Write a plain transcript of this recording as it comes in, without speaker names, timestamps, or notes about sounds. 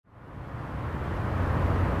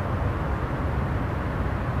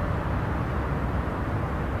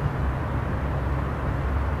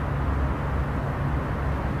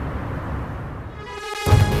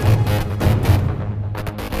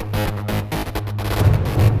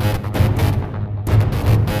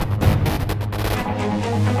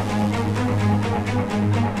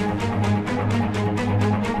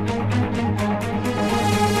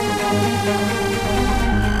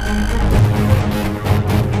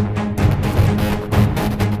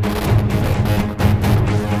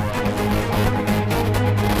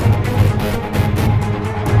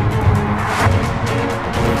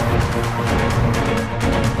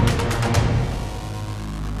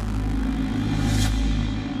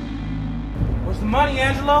the money,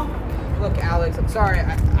 Angelo? Look, Alex, I'm sorry.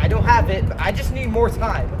 I don't have it, but I just need more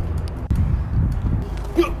time.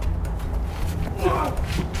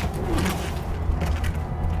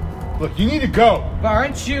 Look, you need to go. But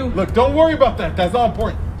aren't you? Look, don't worry about that. That's not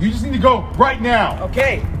important. You just need to go right now.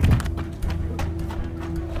 Okay.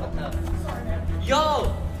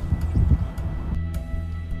 Yo!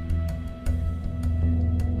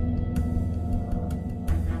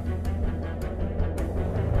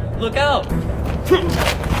 Look out!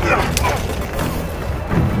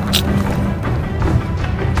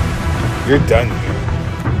 You're done here.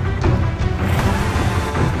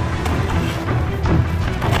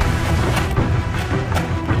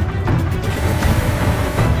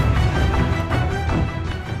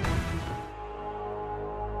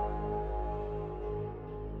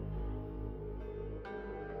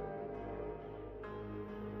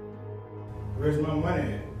 Where's my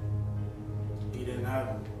money at? He didn't have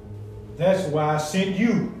it. That's why I sent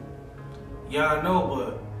you. Yeah, I know,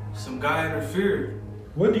 but some guy interfered.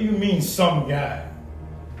 What do you mean, some guy?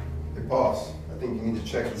 Hey, boss, I think you need to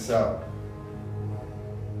check this out.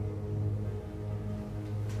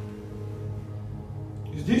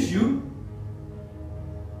 Is this you?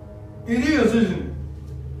 It is, isn't it?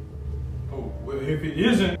 Oh, well, if it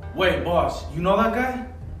isn't, Wait, boss, you know that guy?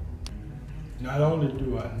 not only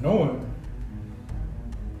do I know him,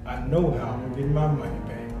 I know how I'm gonna get my money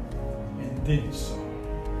back. And then some.